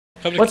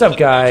What's up,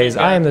 guys?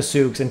 I am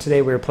TheSukes, and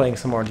today we're playing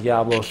some more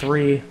Diablo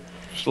 3.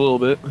 Just a little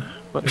bit.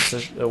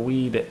 Just a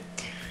wee bit.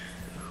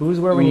 Who's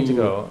where we need to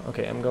go?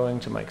 Okay, I'm going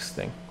to Mike's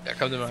thing. Yeah,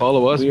 come to mine.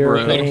 Follow us, we are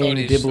bro. playing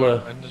Diablo.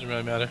 It doesn't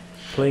really matter.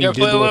 Playing Yeah,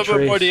 play a little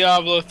bit more Trace.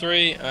 Diablo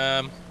 3.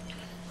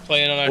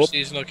 Playing on our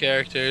seasonal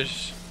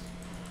characters.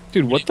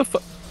 Dude, what the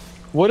fuck?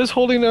 What does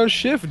holding down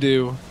shift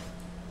do?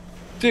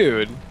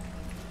 Dude.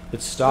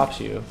 It stops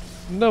you.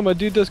 No, my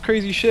dude does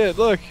crazy shit.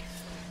 Look.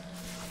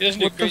 He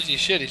doesn't do crazy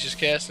shit. He's just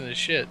casting his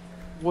shit.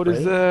 What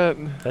is that?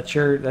 That's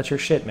your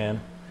shit,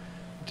 man.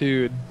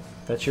 Dude.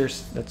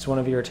 That's one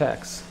of your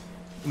attacks.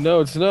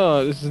 No, it's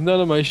not. This is none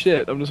of my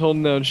shit. I'm just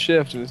holding down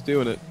shift and it's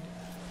doing it.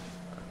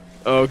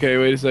 Okay,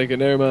 wait a second.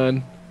 Never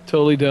mind.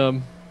 Totally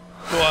dumb.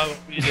 What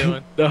are you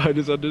doing? No, I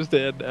just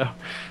understand now.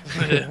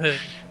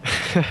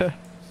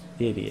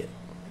 Idiot.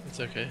 It's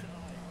okay.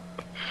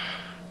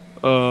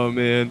 Oh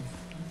man.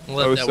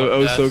 I was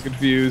so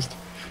confused.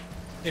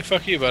 Hey,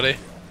 fuck you, buddy.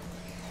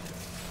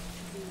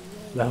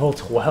 Level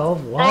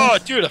 12? What?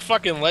 Oh, dude, a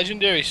fucking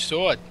legendary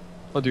sword.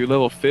 Oh, dude,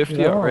 level 50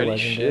 Dude, already.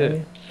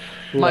 legendary.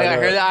 Shit. Mike, I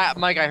heard that.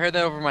 Mike, I heard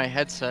that over my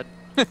headset.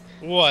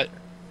 What?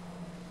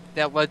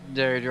 That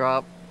legendary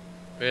drop.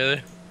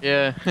 Really?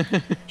 Yeah.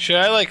 Should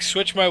I like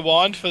switch my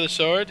wand for the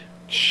sword?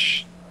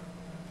 Shh.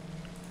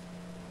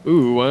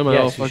 Ooh, why am I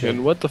all Yes, you fucking?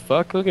 should. What the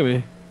fuck? Look at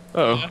me.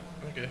 Oh. Yeah?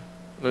 Okay.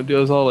 No, dude, I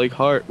was all like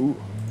hard. Ooh.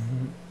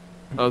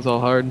 I was all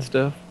hard and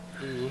stuff.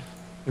 Ooh.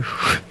 You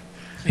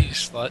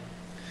slut.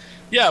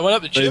 Yeah, I went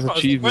up to Chip. I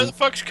was like, where the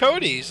fuck's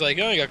Cody? He's like,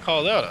 oh, he got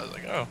called out. I was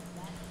like, oh.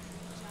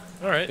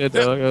 Alright. Yeah,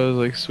 dog. I was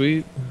like,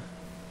 sweet.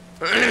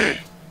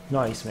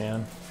 Nice,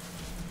 man.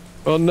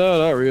 Well, no,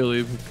 not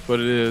really, but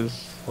it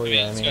is. Well,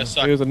 yeah, I mean, It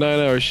was a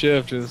 9-hour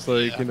shift, and it's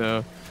like, you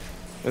know.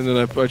 And then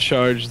I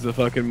charged the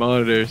fucking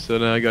monitor, so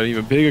now I got an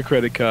even bigger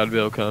credit card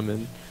bill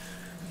coming.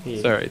 yeah.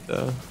 It's alright,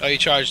 though. Oh, you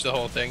charged the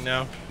whole thing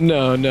now?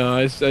 No,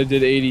 I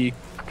did 80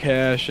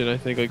 cash and I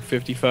think like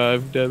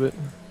 55 debit.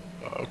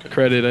 Oh, okay.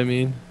 Credit, I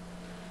mean.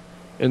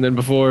 And then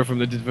before from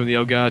the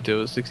Elgato, it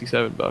was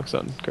 $67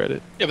 on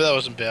credit. Yeah, but that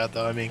wasn't bad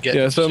though. I mean,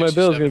 Yeah, so my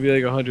bill's gonna be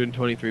like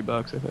 $123,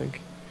 I think.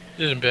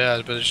 It isn't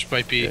bad, but it just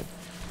might be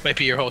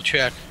your whole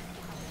check.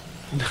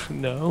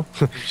 No.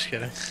 I'm just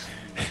kidding.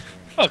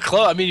 Oh,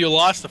 close. I mean, you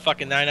lost the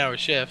fucking 9-hour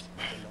shift.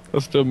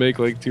 I'll still make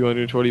like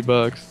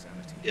 $220.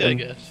 Yeah, I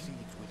guess.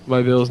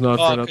 My bill's not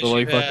for another 'cause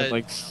like you fucking had-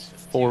 like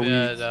 4 You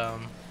weeks. had,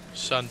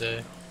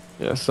 Sunday.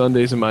 Yeah,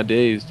 Sundays are my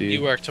days, dude.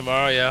 You work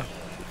tomorrow, yeah?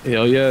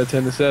 Hell yeah,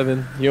 10 to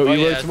 7. Yo, Oh, you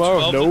yeah, work tomorrow?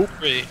 12 to Nope.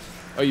 3.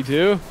 Oh, you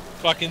do?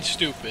 Fucking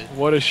stupid.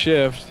 What a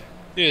shift.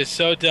 Dude, it's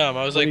so dumb.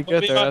 I was When like, you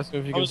get there, ask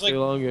him if you I can was stay like,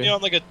 longer. put me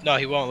on like a, no,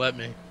 he won't let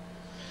me.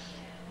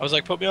 I was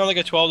like, put me on like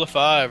a 12 to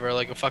 5 or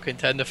like a fucking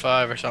 10 to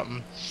 5 or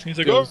something. He's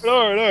like,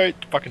 alright.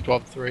 Fucking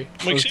 12 to 3. I'm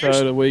I like, was tired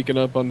seriously? of waking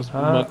up on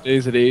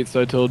Mondays at 8, so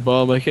I told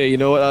Bob, I'm like, hey, you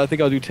know what? I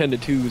think I'll do 10 to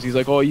 2s. He's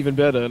like, oh, even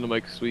better. And I'm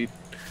like, sweet.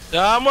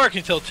 No, I'm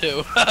working till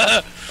 2.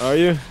 Are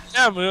you?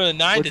 Yeah, I'm doing a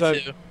 9 What to time?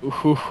 2. Ooh,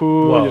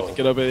 you have to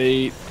get up at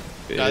 8.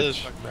 God, this is Bitch.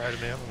 fucking mad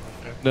at me.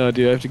 I'm like, No,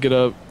 dude, I have to get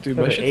up. Dude,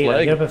 my Get up at shit's 8, I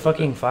lagging. get up at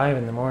fucking 5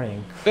 in the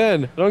morning.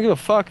 Ben, I don't give a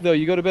fuck, though.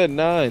 You go to bed at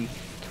 9.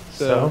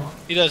 So?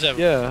 he does have.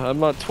 Yeah, I'm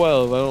not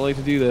 12. I don't like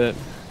to do that.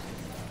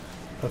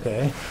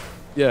 Okay.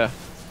 Yeah,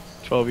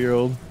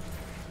 12-year-old.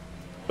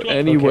 But Okay.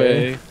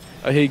 anyway,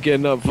 I hate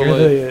getting up for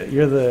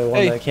You're the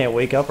one Hey. that can't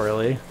wake up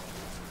early.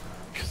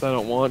 because I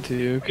don't want to,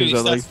 Dude, because he I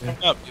starts like to.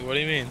 fucking up, dude. What do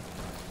you mean?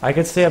 I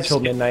could stay up till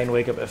midnight and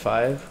wake up at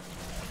 5.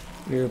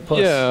 You're a puss.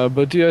 Yeah,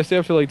 but dude, I stay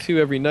up till like 2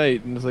 every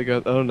night, and it's like, I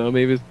don't know,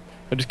 maybe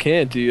I just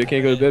can't, dude. I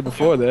can't go to bed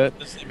before that.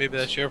 Maybe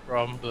that's your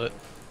problem, but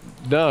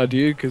Nah,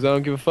 dude, because I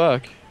don't give a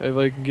fuck. I have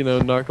like, you know,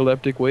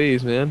 narcoleptic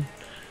ways, man.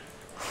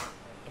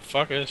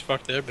 fuck it.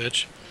 Fuck their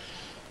bitch.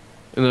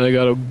 And then I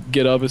gotta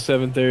get up at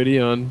 7:30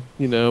 on,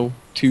 you know,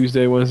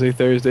 Tuesday, Wednesday,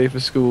 Thursday for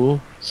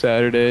school,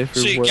 Saturday for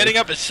See, work. getting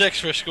up at 6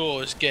 for school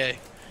is gay.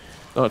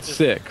 Not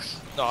 6.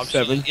 No, I'm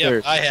saying, 7:30.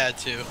 yeah, I had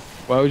to.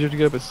 Why would you have to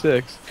get up at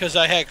 6? Because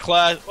I had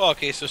class. Oh,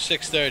 okay, so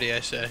 6:30, I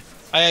say.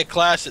 I had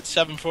class at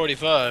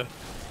 7:45.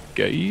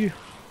 Gay.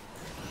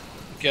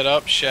 Get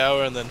up,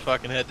 shower, and then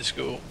fucking head to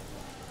school.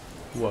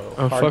 Whoa.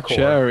 Oh, fuck hardcore.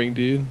 showering,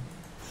 dude.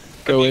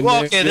 Go in Well,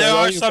 there. okay, Yeah, there why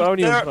are don't you- some- why don't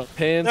you there- put on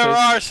pants? There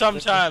are some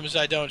times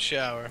I don't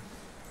shower.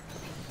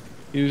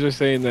 He was just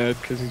saying that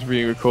because he's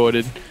being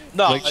recorded.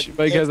 No,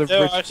 Mike has a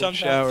there ritual are some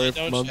shower times I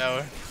every don't month.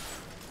 shower.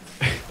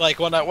 Like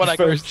when I go to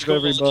First of school,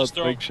 every I'll just month,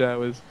 throw Mike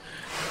showers.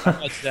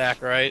 That's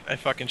Zach, right? I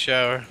fucking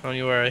shower. Don't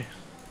you worry.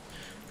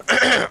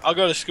 I'll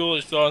go to school,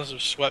 just throw on some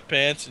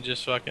sweatpants and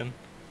just fucking.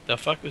 The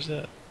fuck was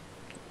that?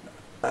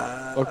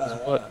 Fuck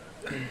is what?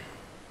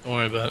 Don't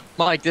worry about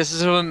Mike, this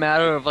is a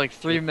matter of like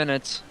 3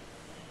 minutes.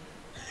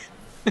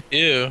 it.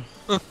 Ew.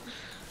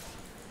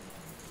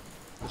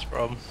 What's the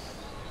problem?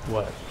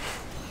 What?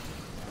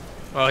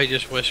 Oh, he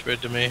just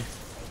whispered to me,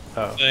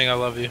 Oh, saying I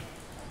love you.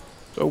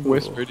 Don't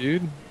whisper,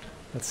 dude.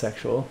 that's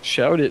sexual.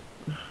 Shout it.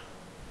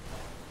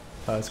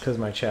 Oh, it's because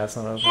my chat's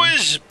not open. Who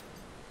is?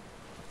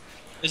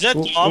 Is that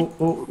Ooh, Tom?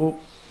 ooh, ooh, ooh.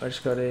 I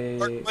just got a...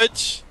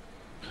 Berkowitz?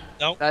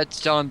 No. That's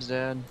John's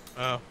dad.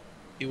 Oh,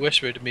 he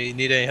whispered to me.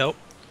 Need any help?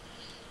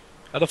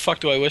 How the fuck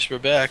do I whisper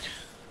back?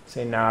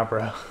 Say nah,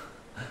 bro.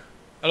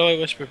 How do I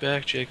whisper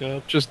back,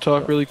 Jacob? Just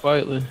talk really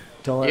quietly.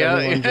 Don't let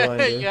anyone join,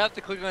 dude. You have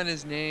to click on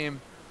his name.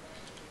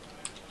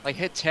 Like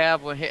hit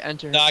tab or hit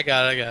enter. No, I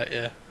got it,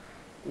 yeah.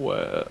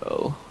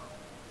 Well,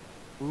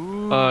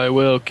 Ooh. I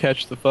will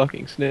catch the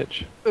fucking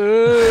snitch.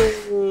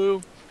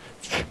 Ooh.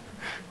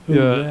 Who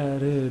Yeah.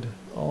 ratted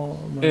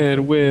all my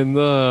And win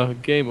the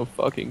game of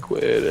fucking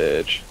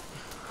Quidditch.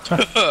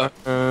 I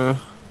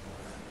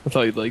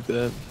thought you'd like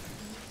that.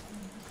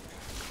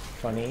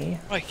 funny?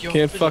 Mike, yo,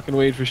 Can't fucking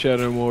wait for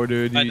Shadow more,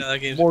 dude. I know that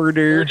game's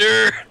Murder.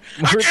 Murder!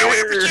 I can't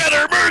wait for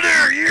Shadow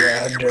Murder!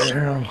 Yeah!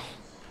 Damn.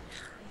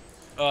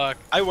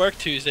 I work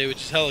Tuesday, which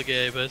is hella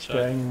gay, but it's fine.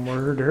 Gang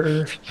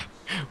murder.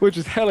 Which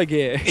is hella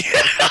gay.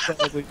 I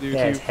probably do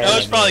Yeah, too. it's That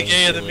was probably gay,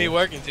 gayer than too. me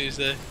working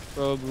Tuesday.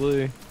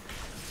 Probably.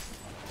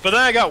 But then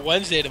I got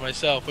Wednesday to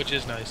myself, which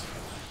is nice.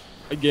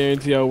 I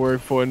guarantee I'll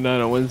work 4 and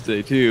 9 on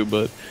Wednesday too,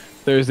 but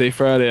Thursday,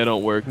 Friday I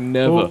don't work.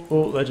 Never.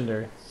 Oh,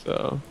 legendary.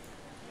 So.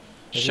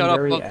 Shut up,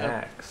 Legendary Bucko.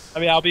 axe. I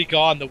mean, I'll be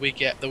gone the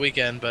weekend,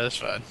 but it's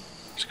fine.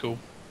 It's cool.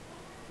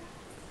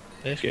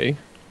 Okay.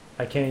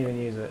 I can't even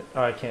use it.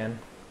 Oh, I can.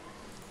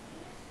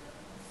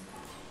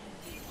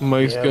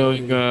 Mike's Yeah,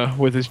 going buddy.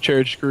 with his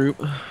church group.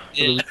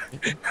 Yeah.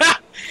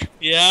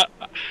 Yeah.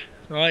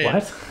 Oh yeah.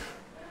 What?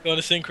 Going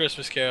to sing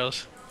Christmas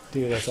carols.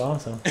 Dude, that's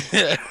awesome.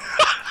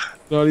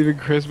 Not even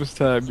Christmas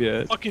time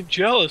yet. Fucking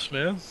jealous,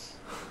 man.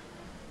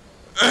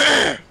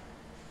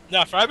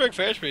 Nah, Freiburg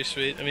Fair's pretty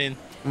sweet. I mean,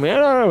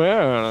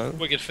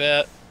 wicked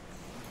fat.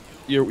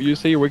 You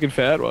say you're wicked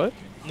fat? What?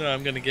 No,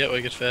 I'm gonna get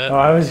wicked fat. Oh,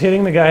 I was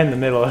hitting the guy in the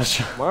middle.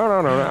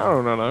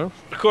 No.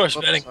 Of course,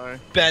 Oops, Ben, sorry.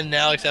 Ben and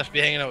Alex have to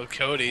be hanging out with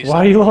Cody. Why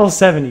are you level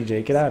 70,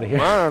 Jake? Get out of here.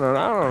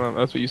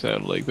 That's what you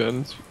sound like,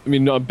 Ben. I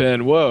mean, not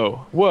Ben.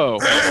 Whoa.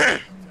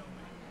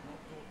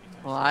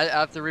 Well, I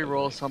have to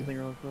re-roll something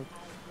real quick.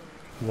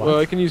 What? Well,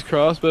 I can use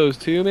crossbows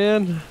too,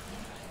 man.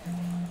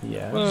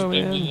 Yeah. Well,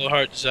 man. Little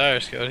heart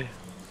desires, Cody.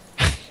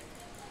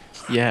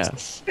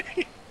 Yes.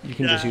 You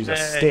can just use a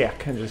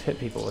stick and just hit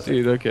people with it.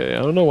 Dude, okay.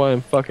 I don't know why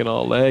I'm fucking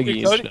all laggy.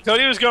 Dude, and shit.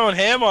 Cody was going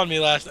ham on me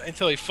last night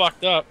until he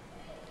fucked up.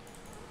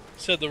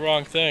 Said the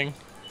wrong thing.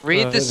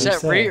 Read what the did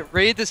he say?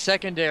 read the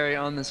secondary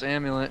on this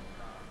amulet.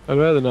 I'd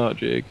rather not,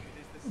 Jake.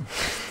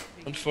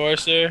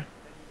 Enforcer.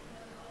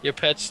 Your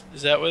pets,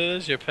 is that what it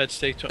is? Your pets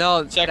take 20.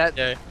 No,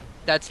 Secondary.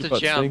 That's Your the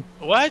butt gem. stink.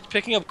 What?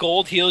 Picking up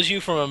gold heals you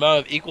from an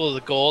amount of equal to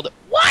the gold?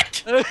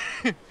 What?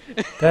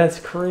 That's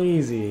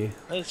crazy.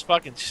 That's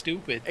fucking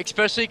stupid.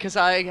 Especially because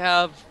I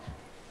have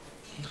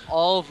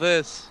all of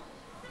this.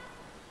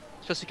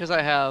 Especially because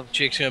I have.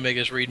 Jake's gonna make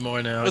us read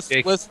more now.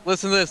 Listen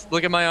to this.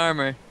 Look at my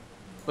armor.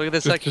 Look at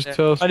this Just secondary.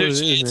 tell us I what it do is,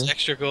 see it's man.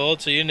 extra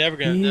gold, so you're never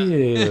gonna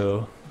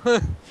know.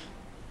 Ew.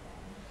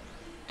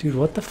 Dude,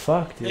 what the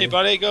fuck, dude? Hey,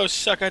 buddy, go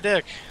suck a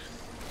dick.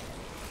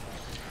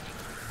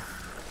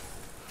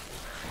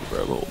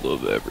 Grab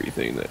hold of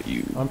everything that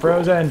you. I'm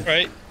frozen.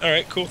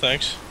 Alright, cool,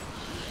 thanks.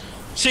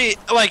 See,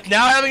 like,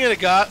 now having a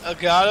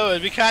Gato,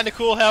 it'd be kind of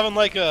cool having,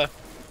 like, a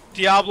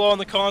Diablo on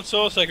the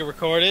console so I could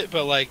record it,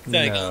 but, like,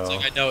 then again, it's No.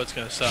 like, I know it's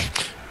gonna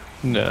suck.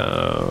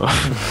 No.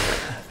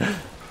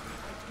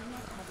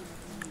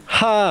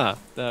 Ha!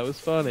 That was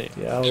funny.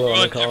 Diablo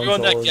on the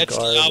Everyone that console is gets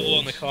Diablo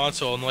on the garbage.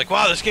 console and like,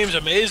 wow, this game's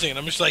amazing, and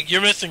I'm just like,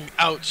 you're missing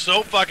out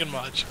so fucking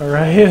much.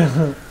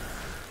 Alright?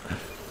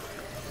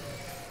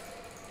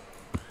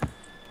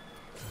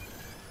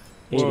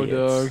 Whoa, Idiots.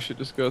 dog. Shit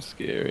just got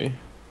scary.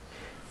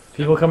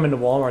 People come into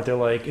Walmart, they're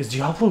like, is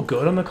Diablo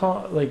good on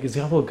the is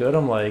Diablo good?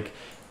 I'm like,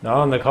 not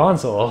on the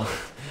console.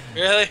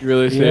 Really? You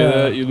really say Yeah.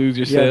 that? You lose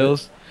your Yeah,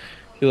 sales?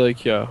 You're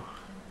like, yo,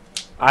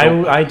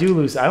 I do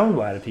lose. I don't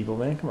lie to people,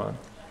 man. Come on.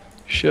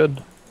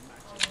 should.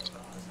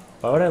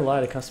 Why would I lie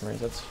to customers?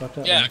 That's fucked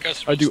up. Yeah, man.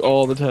 customers. I do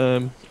all the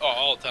time. Oh,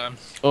 all the time.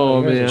 Oh,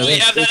 Oh, you guys man. are Do we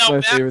That's- have that that's my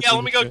out back? favorite Yeah, let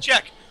thing me to go do.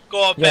 check.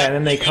 Go out Yeah, back. and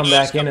then they You come know,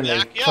 back just in come and they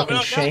back. Yeah, fucking we don't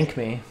know. shank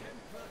me.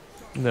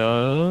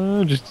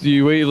 No, just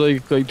you wait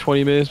like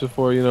 20 minutes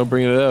before, you know,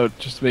 bringing it out,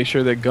 just to make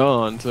sure they're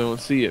gone so I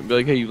don't see it. Be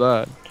like, hey, you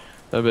lied.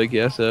 I'd be like,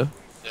 yeah, so.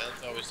 Yeah,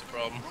 that's always the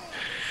problem.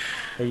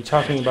 Are you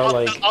talking about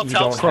like I'll you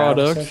tell don't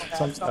product.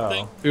 have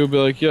something? Oh. People be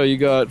like, yo, you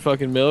got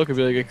fucking milk? I'd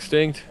be like,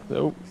 extinct.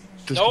 Nope.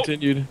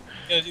 Discontinued.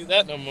 Gonna do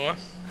that no more.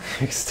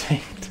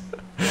 Extinct.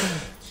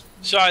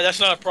 Sorry, that's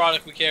not a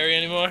product we carry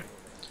anymore.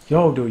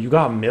 Yo, dude, you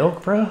got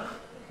milk, bro?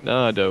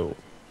 Nah, I don't.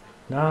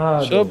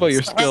 Nah, Shut up about dude.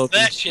 your Stop skeleton,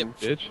 that shit.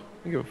 bitch.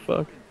 I don't give a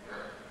fuck.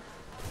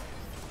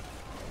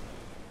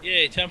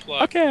 Yay,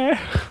 Templar. Okay.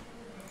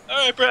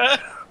 Alright, bruh.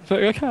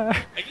 Okay.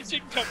 I guess you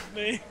can come with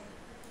me.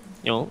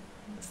 Yo.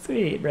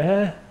 Sweet,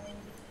 bruh.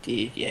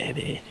 Yeah,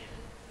 man.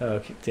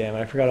 Okay, damn,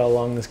 I forgot how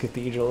long this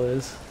cathedral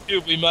is.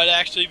 Dude, we might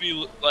actually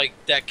be, like,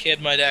 that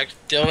kid might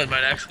Dylan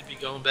might actually be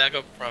going back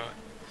up front.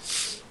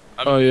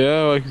 Oh,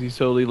 yeah? Why, 'cause he's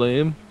totally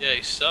lame? Yeah,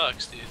 he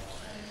sucks, dude.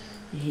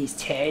 He's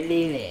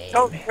totally lame.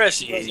 Tell Chris,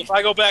 he goes, if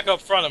I go back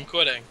up front, I'm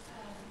quitting.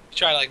 He's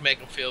trying to, like, make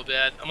him feel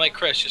bad. I'm like,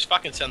 Chris, just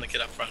fucking send the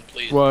kid up front,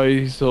 please. Why,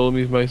 he's told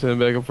me he might send him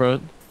back up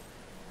front?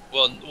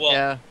 Well,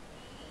 Yeah.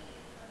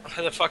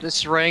 how the fuck?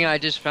 This ring I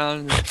just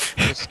found is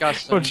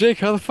disgusting. Oh, Jake,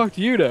 how the fuck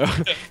do you know?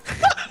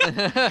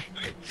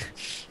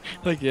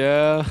 Like,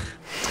 yeah.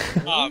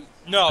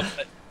 No,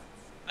 but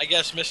I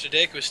guess Mr.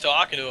 Dick was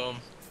talking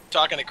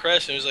to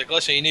Chris, and was like,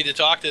 listen, you need to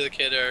talk to the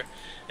kid, and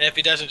if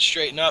he doesn't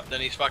straighten up,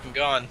 then he's fucking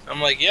gone.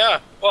 I'm like, yeah,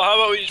 well, how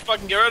about we just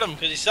fucking get rid of him,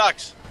 because he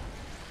sucks.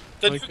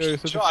 The Like, dude,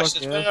 such a Josh, fucking that's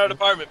been in our asshole.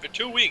 department for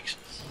 2 weeks.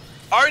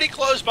 Already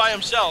closed by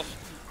himself,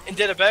 and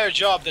did a better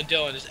job than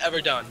Dylan has ever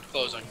done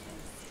closing.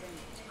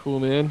 Cool,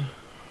 man.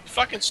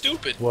 Fucking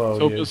stupid. Whoa,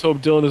 Hope, dude. just hope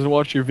Dylan doesn't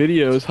watch your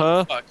videos,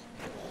 huh? Fuck.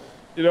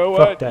 You know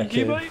Fuck what? that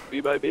he kid.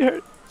 might be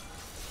hurt.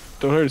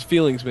 Don't hurt his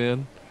feelings,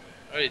 man.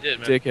 Already did,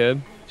 man.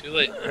 Dickhead. Too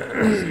late.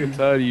 I'm sick and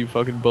tired of you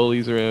fucking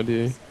bullies around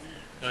here.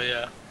 Oh,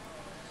 yeah.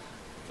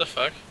 The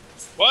fuck?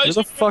 Why Where is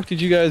the he... fuck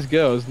did you guys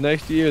go? It was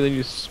next year, then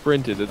you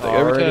sprinted. It's like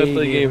every time I Already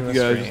play a game with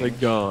you gave guys, him it's the like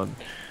gone.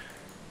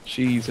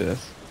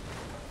 Jesus.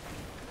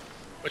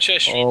 What should I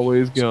stream?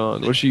 Always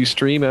gone. What should you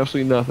stream?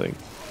 Absolutely nothing.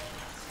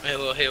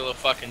 Halo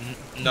fucking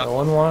No nothing.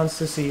 one wants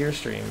to see your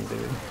stream, dude.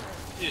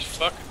 You just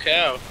fuck a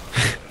cow.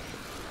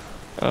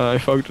 I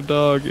fucked a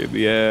dog in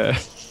the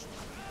ass.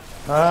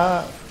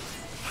 Ah,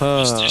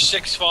 Huh. Mr.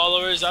 6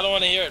 followers, I don't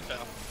want to hear it,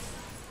 pal.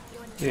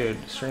 dude,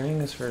 streaming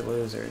is for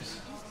losers.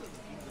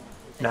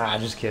 Nah,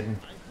 just kidding.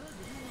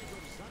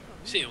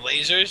 See,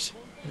 lasers?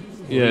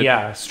 Yeah.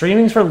 Yeah,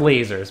 streaming's for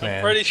lasers, I'm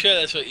man. pretty sure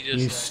that's what you You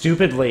just said.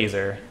 stupid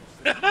laser.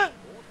 I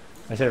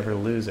said it for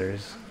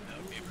losers.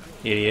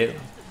 Idiot.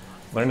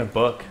 Learn a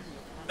book.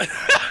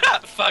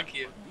 Fuck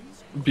you.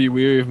 Be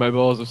weary of my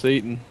balls of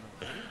Satan.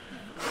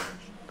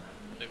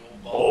 Big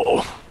old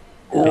ball.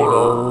 Big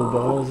old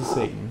balls of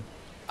Satan.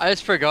 I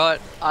just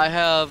forgot. I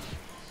have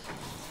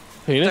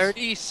Penis?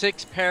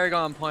 36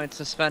 Paragon points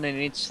to spend in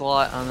each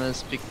slot on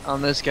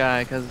this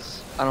guy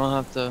because I don't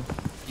have to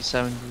be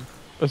 70.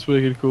 That's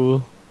wicked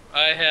cool.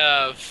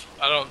 I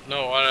don't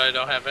know why I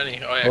don't have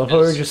any. Oh, I yeah, love how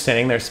we were 'cause just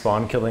standing there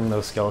spawn killing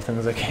those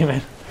skeletons that came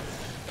in.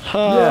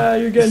 Huh. Yeah,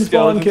 you're getting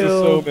spawn Skeletons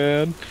are killed. so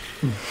mad.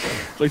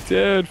 Like,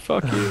 dude,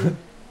 fuck you.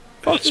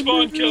 it's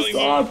spawn killing me.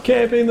 Stop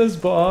camping the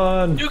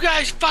spawn. You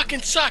guys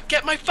fucking suck.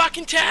 Get my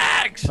fucking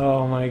tags.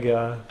 Oh my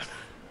god.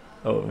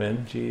 Oh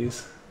man,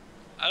 jeez.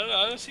 I don't know.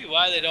 I don't see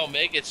why they don't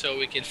make it so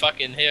we can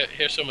fucking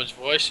hear someone's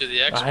voice through the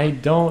Xbox. I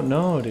don't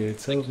know, dude.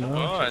 It's so Come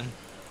obnoxious. on.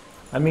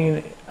 I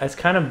mean, it's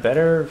kind of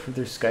better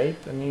through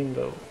Skype. I mean,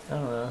 but I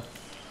don't know.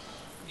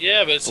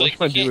 Yeah, but it's I wish like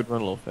my you dude can't, would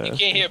run a little you fast.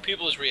 can't hear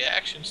people's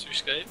reactions through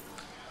Skype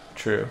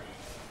True.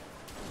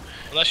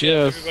 unless you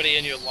have Yes. everybody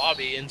in your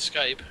lobby in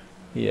Skype.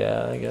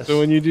 Yeah, I guess. So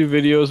when you do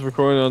videos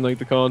recording on like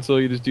the console,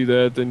 you just do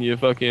that, then you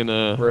fucking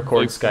record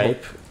like,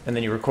 Skype, and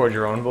then you record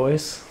your own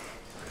voice.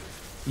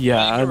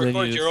 Yeah, You can and then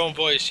record you your just- own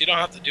voice. You don't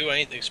have to do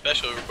anything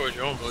special to record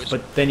your own voice.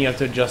 But then you have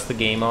to adjust the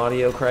game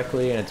audio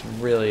correctly, and it's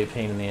really a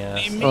pain in the What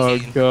ass. do you Oh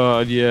mean?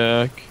 god,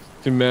 yeah.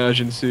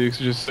 Imagine Sukes, it's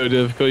just so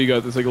difficult. You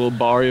got this like a little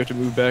bar you have to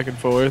move back and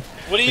forth.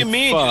 What do you Like,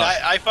 mean? Dude?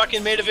 fuck. I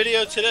fucking made a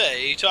video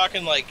today. Are you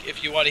talking like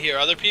if you want to hear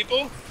other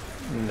people?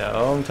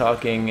 No, I'm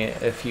talking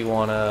if you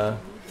wanna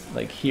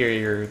like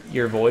hear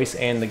your voice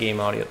and the game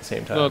audio at the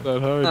same It's not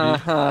time. that hard.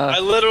 dude. I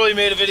literally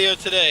made a video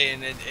today,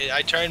 and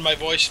I turned my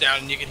voice down,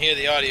 and you can hear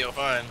the audio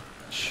fine.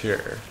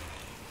 Sure.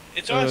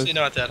 It's honestly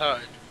not that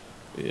hard.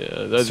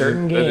 Yeah, that's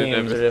Certain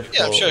games are difficult.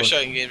 Yeah, I'm sure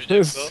certain games are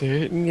There's difficult.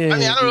 certain games. I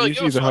mean, I don't really you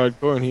give a see the fuck.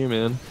 hardcore in here,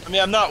 man. I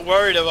mean, I'm not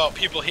worried about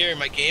people hearing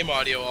my game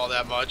audio all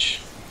that much.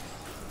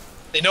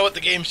 They know what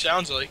the game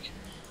sounds like,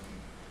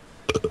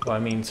 Well, I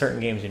mean, certain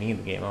games you need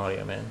the game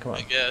audio, man. Come I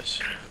on, guess.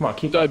 come on,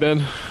 keep Die, up.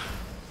 Ben.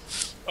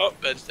 Oh,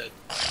 Ben's dead.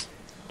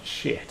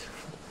 Shit.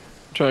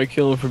 Try to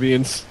kill him for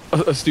being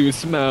a stupid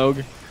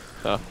smug.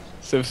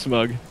 Civ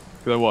smug.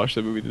 Because I watched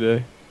that movie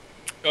today.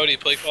 Cody,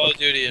 play Call of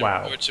Duty and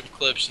Wow. record some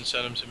clips and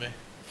send them to me.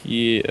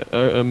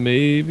 Yeah,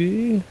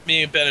 maybe.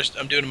 Me and Ben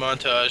I'm doing a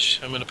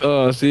montage. I'm gonna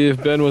put. See,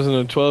 if Ben wasn't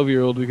a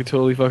 12-year-old, we could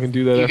totally fucking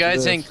do that. You after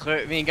guys this.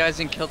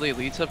 didn't kill the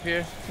elites up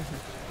here?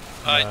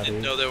 I Nah, didn't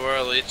dude. know there were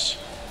elites.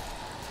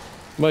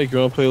 Mike, you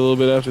want to play a little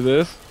bit after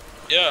this?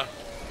 Yeah.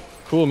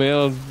 Cool, man.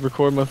 I'll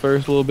record my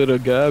first little bit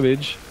of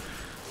garbage.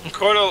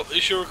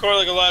 You should record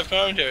like a live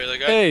commentary.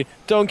 Like Hey,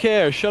 don't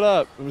care. Shut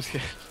up. I'm just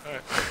kidding.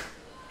 Alright.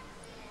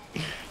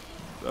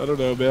 I don't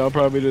know, man. I'll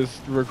probably just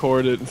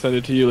record it and send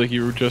it to you like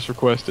you were just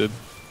requested.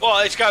 Well,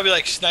 it's gotta be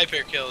like sniper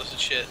kills and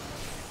shit.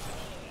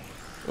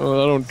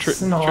 Oh, I don't trick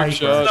Sniper.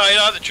 shot. No, you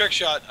don't have the trick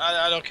shot.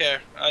 I don't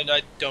care.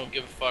 I don't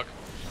give a fuck.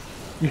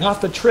 You have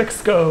to trick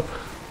scope.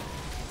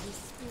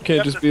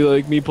 Can't just be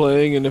like me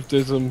playing, and if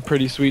there's some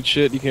pretty sweet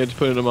shit, you can't just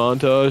put in a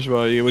montage.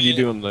 What are you Yeah.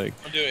 doing? Like,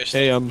 I'm doing a hey,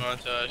 sniper I'm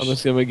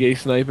montage. a gay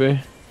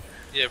sniper.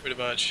 Yeah, pretty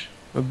much.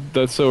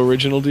 That's so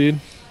original,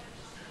 dude.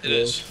 It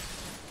is.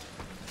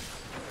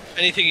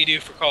 Anything you do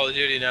for Call of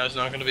Duty now is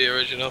not gonna be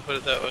original. Put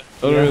it that way.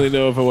 I don't Yeah. really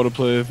know if I want to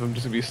play if I'm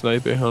just gonna be a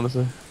sniper,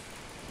 honestly.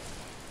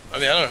 I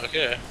mean, I don't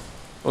care.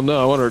 Well,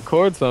 no, I want to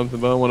record something,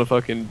 but I want to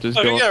fucking just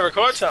Oh, go. you gotta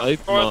record something.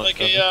 Snipe Record like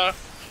montage.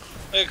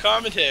 a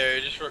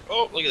commentary.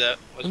 Oh, look at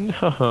that.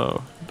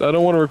 No, I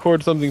don't want to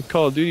record something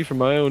Call of Duty for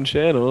my own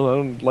channel. I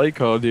don't like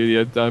Call of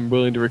Duty. I'm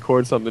willing to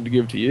record something to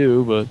give to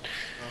you, but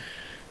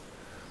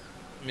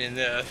I mean,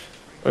 yeah.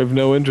 I have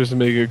no interest in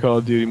making a Call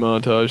of Duty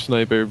montage,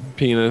 sniper,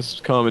 penis,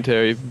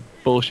 commentary,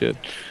 bullshit.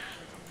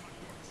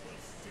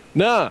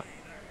 Nah.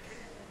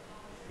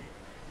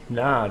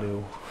 Nah,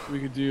 dude. We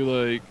could do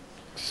like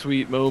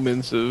sweet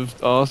moments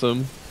of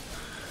awesome.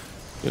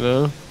 You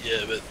know?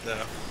 Yeah, but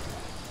no.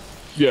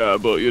 Yeah,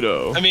 but you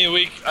know. I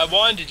mean, I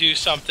wanted to do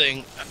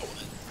something.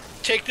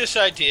 Take this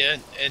idea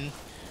and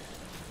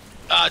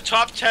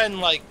top 10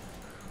 like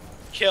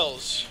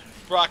kills,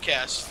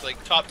 broadcasts,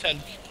 like top 10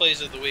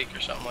 plays of the week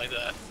or something like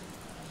that.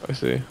 I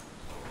see.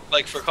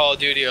 Like for Call of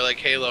Duty or like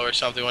Halo or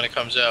something when it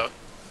comes out.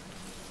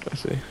 I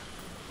see.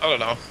 I don't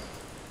know.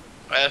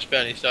 I asked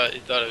Ben, he thought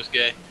it was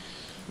gay.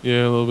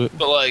 Yeah, a little bit.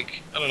 But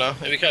like, I don't know,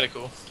 it'd be kind of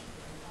cool.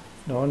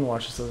 No one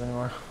watches those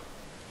anymore.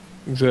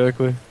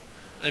 Exactly.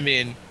 I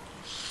mean,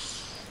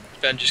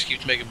 Ben just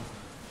keeps making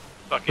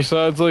fucking.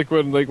 Besides, like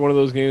when like one of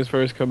those games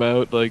first come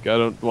out, like I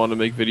don't want to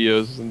make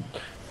videos and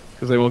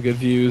because they won't get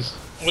views.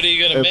 What are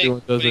you gonna Everyone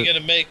make? does What are you it.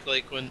 gonna make?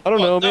 Like when? I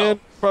don't know, man.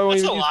 Probably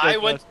That's a when you lie.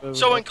 use When, that last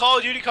so over. when Call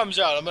of Duty comes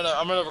out, I'm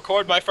gonna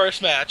record my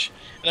first match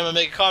and I'm gonna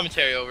make a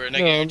commentary over it, and I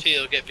No, guarantee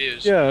it'll get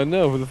views. Yeah,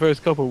 no, for the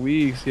first couple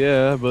weeks,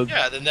 yeah, but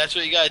Yeah, then that's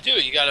what you gotta do.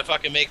 You gotta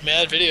fucking make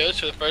mad videos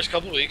for the first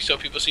couple of weeks so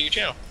people see your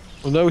channel.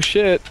 well, no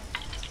shit.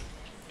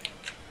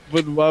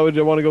 But why would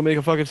I want to go make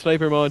a fucking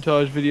sniper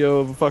montage video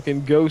of a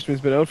fucking ghost when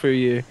it's been out for a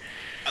year?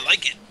 I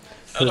like it.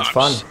 Cause it's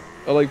fun.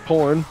 I like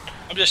porn.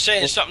 I'm just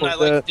saying it's something I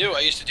What's like that? to do.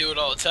 I used to do it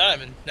all the time,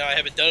 and now I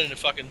haven't done it in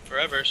fucking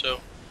forever. So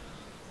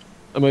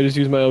I might just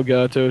use my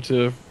Elgato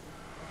to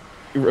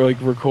like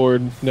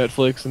record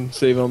Netflix and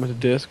save them as a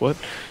disc. What?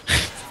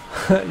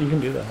 You can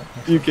do that.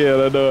 You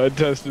can. I know. I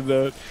tested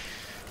that.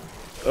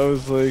 I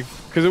was like,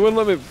 because it wouldn't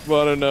let me.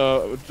 Well, I don't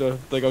know.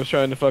 Like I was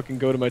trying to fucking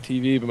go to my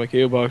TV, but my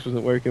cable box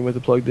wasn't working with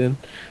it plugged in.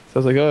 So I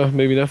was like, oh,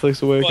 maybe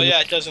Netflix will work. well,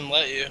 yeah, it doesn't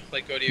let you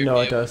like go to your. No,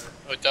 it cable. does.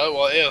 Oh, it does.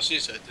 Well, ALC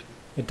said it didn't.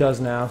 It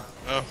does now.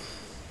 Oh.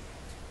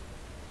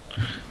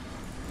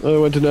 I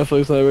went to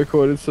Netflix and I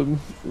recorded some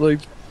like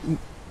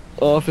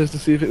Office to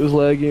see if it was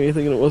laggy or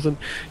anything, and it wasn't.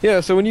 Yeah.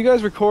 So when you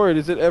guys record,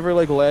 is it ever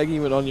like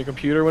laggy when on your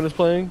computer when it's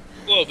playing?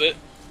 A little bit.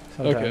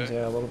 Sometimes, Okay.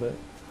 yeah, a little bit.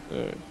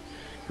 Alright.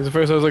 Because at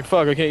first I was like,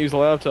 fuck, I can't use the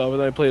laptop, and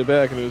then I played it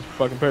back and it was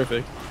fucking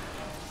perfect.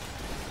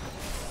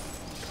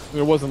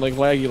 It wasn't like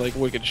laggy, like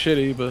wicked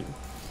shitty, but.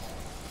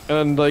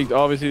 And like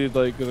obviously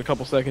like there's a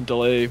couple second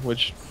delay,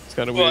 which is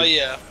kind of Well, weird.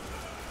 yeah.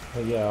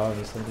 But yeah,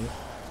 obviously, dude.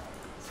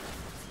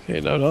 Okay,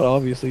 no, not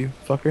obviously,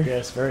 fucker.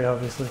 Yes, very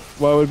obviously.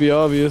 Why would it be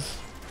obvious?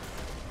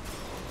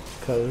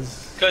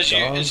 Because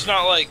It's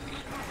not like.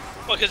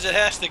 Well, because it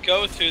has to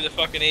go through the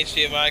fucking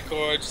HDMI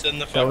cords, then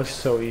the that fucking. was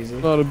so easy.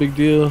 Not a big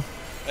deal.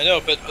 I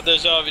know, but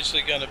there's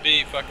obviously gonna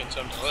be fucking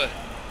some delay.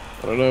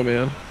 I don't know,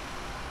 man.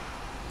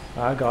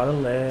 I got a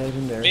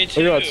legendary. Me I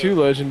too. got 2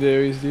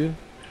 legendaries, dude.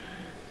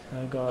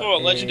 I got Oh, a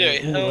legendary.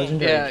 Ooh, Hell.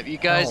 legendary. Yeah, you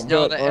guys helm.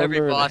 know Got that every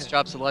armor and boss a-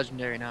 drops a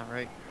legendary now,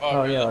 right?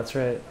 Oh really? yeah, that's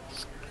right.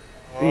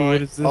 Ooh,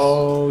 what is this?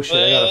 Oh shit,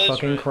 Well, I yeah, got a that's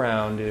fucking right.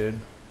 crown, dude.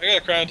 I got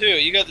a crown too.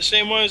 You got the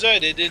same one as I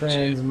did, didn't you?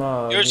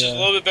 Transmog. Yours is a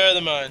little bit better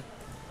than mine.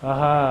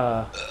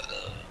 Aha.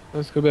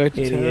 Let's go back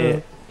to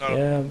Idiot. Not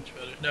Yeah. much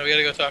better. No, we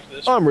gotta go talk to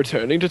this. town. I'm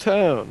returning to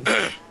town.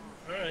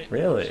 Alright.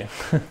 Really?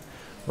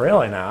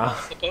 Really now?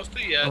 Supposed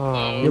to yet, Oh,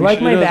 though. You we like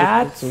should my have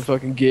bats? Some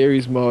fucking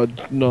Gary's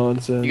mod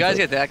nonsense. You guys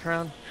get that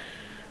crown?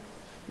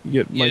 You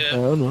get my Yeah.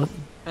 crown, what?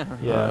 I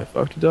Yeah.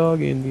 fucked a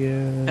dog in the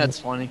ass. That's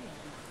funny.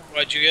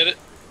 Why'd you get it?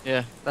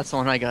 Yeah, that's the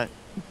one I got.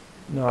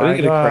 No, I didn't I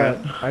get a got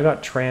crown. I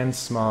got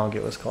transmog.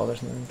 It was called or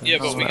something. Yeah,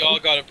 but Oh, we right. all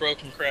got a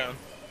broken crown.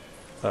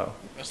 Oh.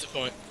 That's the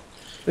point.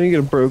 I didn't get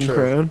a broken True.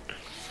 crown.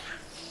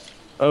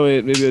 Oh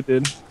wait, maybe I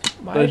did.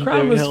 My Legendary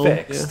crown was helm,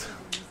 fixed.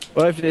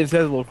 Well, it has a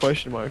little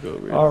question mark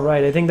over it. All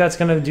right, I think that's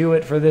gonna do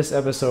it for this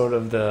episode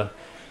of the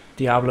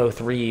Diablo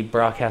 3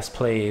 BrahhCast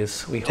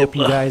plays. We hope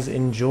you guys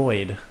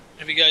enjoyed.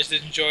 If you guys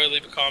did enjoy,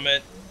 leave a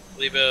comment.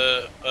 Leave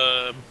a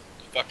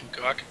fucking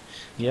cock.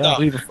 Yeah. No.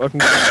 Leave a fucking.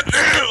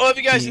 Well, if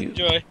you guys You- did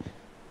enjoy,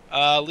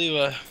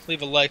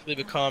 leave a like, leave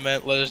a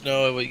comment. Let us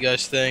know what you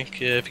guys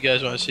think. If you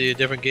guys want to see a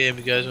different game,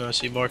 if you guys want to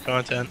see more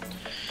content,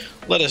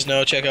 let us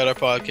know. Check out our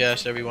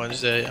podcast every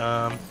Wednesday.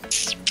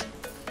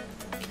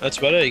 That's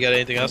about it. You got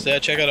anything else to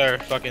add? Check out our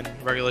fucking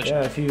regular.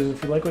 Yeah, if you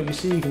like what you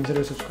see,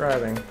 consider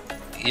subscribing.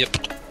 Yep.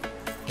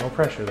 No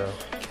pressure though.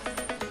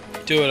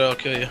 Do it. I'll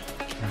kill you.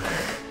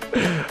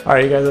 All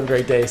right, you guys have a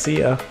great day. See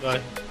ya. Bye.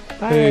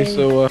 Bye. Hey,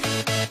 so